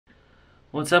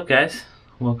What's up, guys?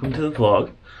 Welcome to the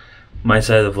vlog. My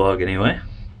side of the vlog anyway.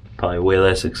 Probably way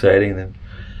less exciting than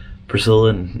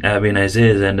Priscilla and Abby and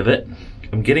Isaiah's end of it.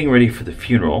 I'm getting ready for the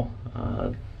funeral.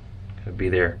 Gonna be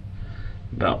there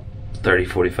about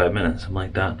 30-45 minutes, something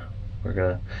like that. We're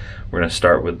gonna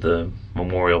start with the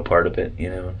memorial part of it, you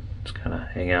know, just kind of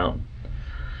hang out,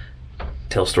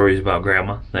 tell stories about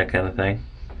grandma, that kind of thing.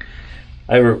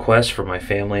 I have a request for my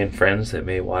family and friends that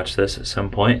may watch this at some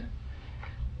point.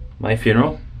 My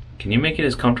funeral, can you make it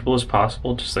as comfortable as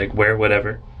possible? Just like wear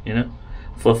whatever, you know?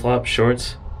 Flip-flops,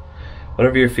 shorts,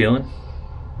 whatever you're feeling.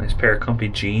 Nice pair of comfy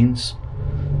jeans.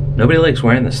 Nobody likes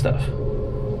wearing this stuff.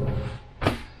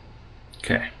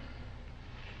 Okay.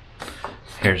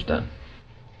 Hair's done.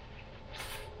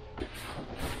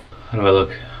 How do I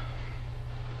look?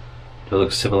 Do I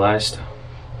look civilized?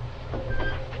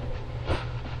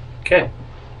 Okay.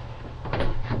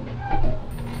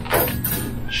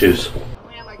 Shoes.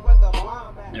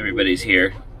 Everybody's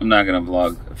here. I'm not gonna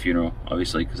vlog a funeral,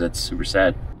 obviously, because that's super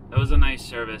sad. That was a nice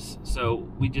service. So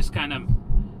we just kind of,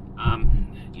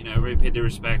 you know, everybody paid their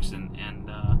respects and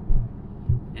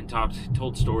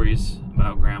told stories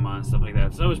about grandma and stuff like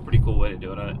that. So that was a pretty cool way to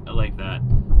do it. I like that,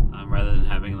 rather than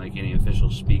having like any official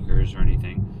speakers or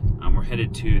anything. We're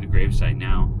headed to the gravesite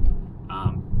now,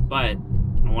 but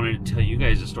I wanted to tell you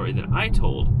guys a story that I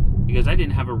told because I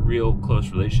didn't have a real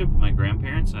close relationship with my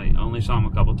grandparents. I only saw them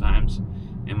a couple times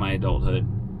in my adulthood.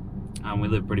 We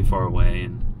lived pretty far away,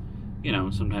 and you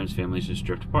know, sometimes families just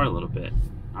drift apart a little bit,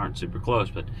 aren't super close.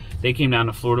 But they came down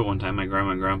to Florida one time, my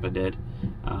grandma and grandpa did.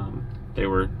 They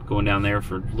were going down there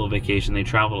for a little vacation. They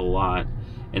traveled a lot,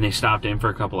 and they stopped in for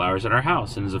a couple hours at our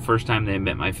house, and it was the first time they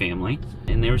met my family.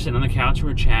 And they were sitting on the couch, we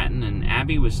were chatting, and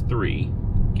Abby was 3,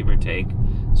 give or take.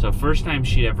 So first time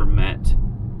she'd ever met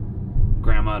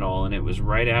grandma at all, and it was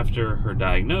right after her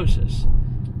diagnosis.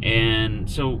 And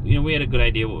so, you know, we had a good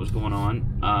idea what was going on,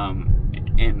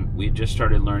 and we just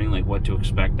started learning like what to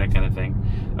expect, that kind of thing.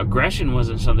 Aggression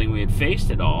wasn't something we had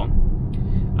faced at all,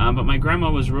 but my grandma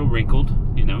was real wrinkled,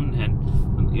 you know, and had,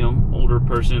 you know, older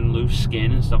person, loose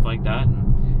skin and stuff like that.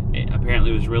 And it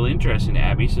apparently was really interesting to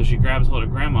Abby, so she grabs hold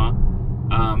of grandma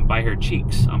by her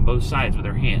cheeks on both sides with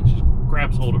her hands, just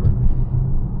grabs hold of her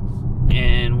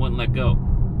and wouldn't let go.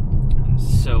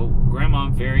 So grandma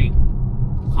very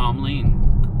calmly and,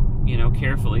 you know,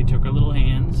 carefully took her little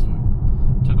hands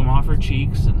and took them off her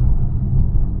cheeks.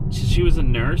 And she was a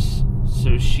nurse,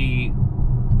 so she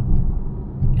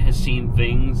has seen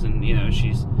things, and you know,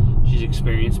 she's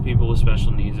experienced people with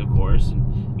special needs, of course.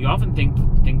 And you often think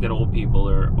that old people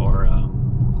are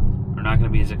not going to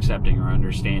be as accepting or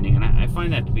understanding, and I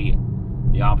find that to be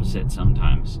the opposite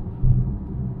sometimes.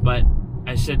 But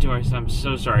I said to her, I said, I'm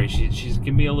so sorry. She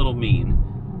can be a little mean,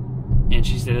 and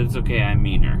she said it's okay. I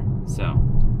mean her. So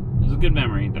it was a good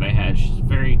memory that I had. She's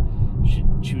very, she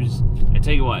was. I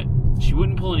tell you what, she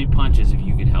wouldn't pull any punches if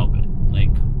you could help it.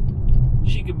 Like,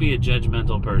 she could be a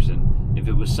judgmental person if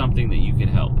it was something that you could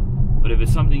help, but if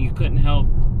it's something you couldn't help,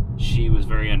 she was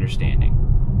very understanding,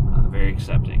 very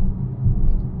accepting.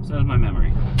 So that was my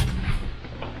memory.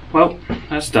 Well,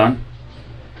 that's done.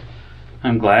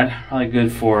 I'm glad. Probably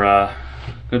good for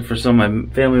some of my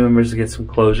family members to get some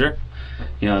closure.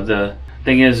 You know, the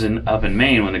thing is, up in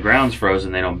Maine, when the ground's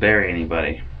frozen, they don't bury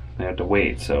anybody. They have to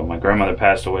wait. So my grandmother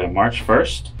passed away on March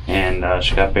 1st, and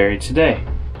she got buried today,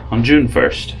 on June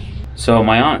 1st. So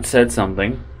my aunt said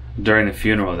something during the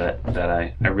funeral that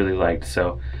I really liked.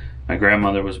 So my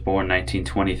grandmother was born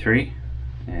 1923,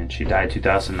 and she died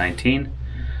 2019.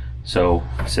 So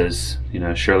it says, you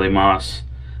know, Shirley Moss,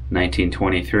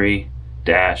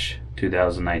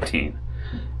 1923-2019.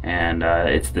 And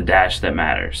it's the dash that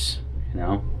matters, you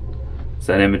know? It's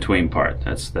that in-between part.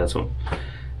 That's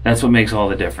what makes all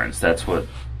the difference. That's what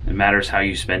it matters, how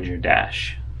you spend your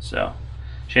dash. So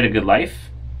she had a good life,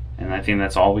 and I think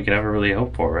that's all we could ever really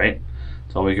hope for, right?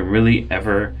 That's all we can really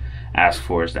ever ask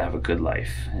for, is to have a good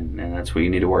life, and that's what you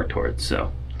need to work towards.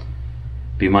 So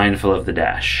be mindful of the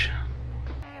dash.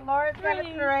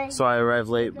 So I arrived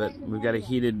late, but we've got a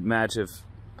heated match of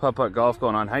putt-putt golf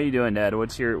going on. How you doing, Dad?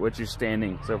 What's your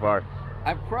standing so far?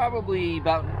 I'm probably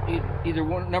about either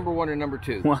number 1 or number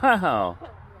 2. Wow.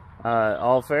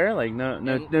 All fair? Like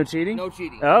no cheating? No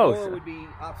cheating. Oh. Or would be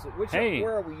opposite. Which hey.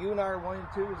 Where are we? You and I are 1 and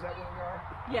 2. Is that where we are?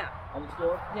 Yeah. On the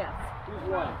score? Yes. Who's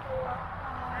 1?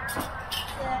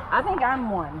 I think I'm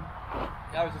 1.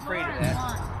 I was afraid of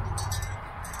that.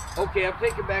 Okay, I'm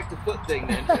taking back the foot thing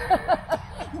then.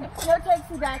 Joe takes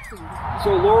the backseat.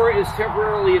 So Laura is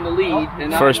temporarily in the lead.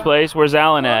 And First place? Where's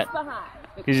Alan at?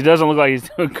 Because he doesn't look like he's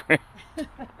doing great.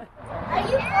 Are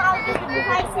you vlogging? Because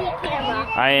I see a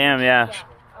camera. I am, yeah.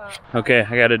 Okay,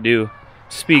 I gotta do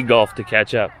speed golf to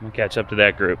catch up. We'll catch up to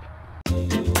that group.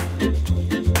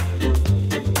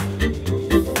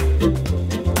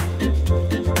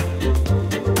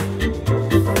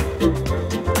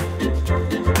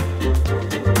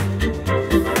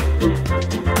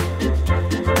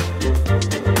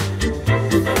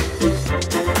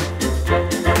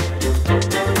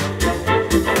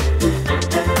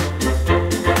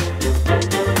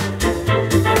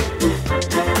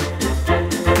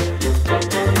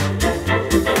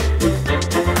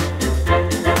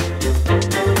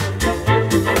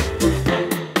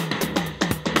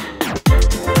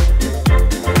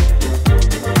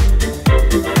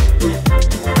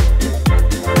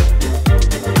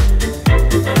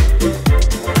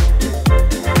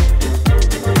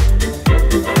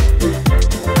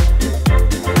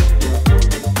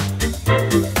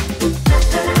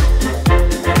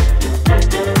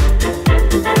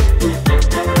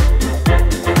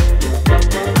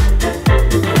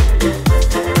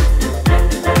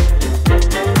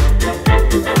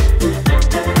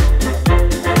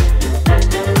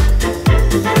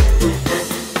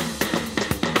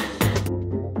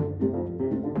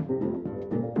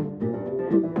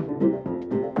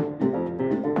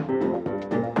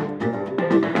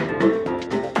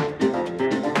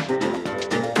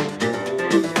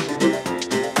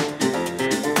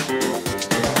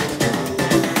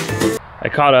 I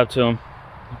caught up to him.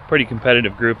 Pretty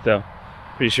competitive group though.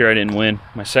 Pretty sure I didn't win.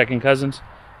 My second cousins,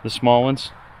 the small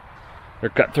ones, they're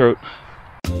cutthroat.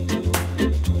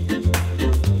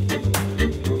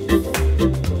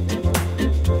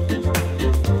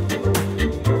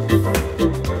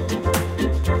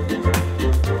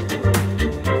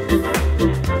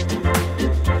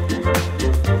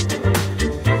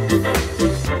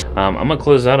 I'm gonna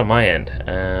close out on my end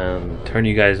and turn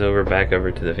you guys back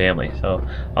over to the family. So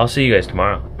I'll see you guys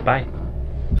tomorrow. Bye.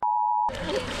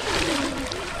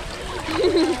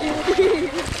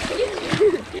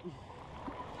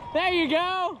 There you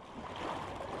go.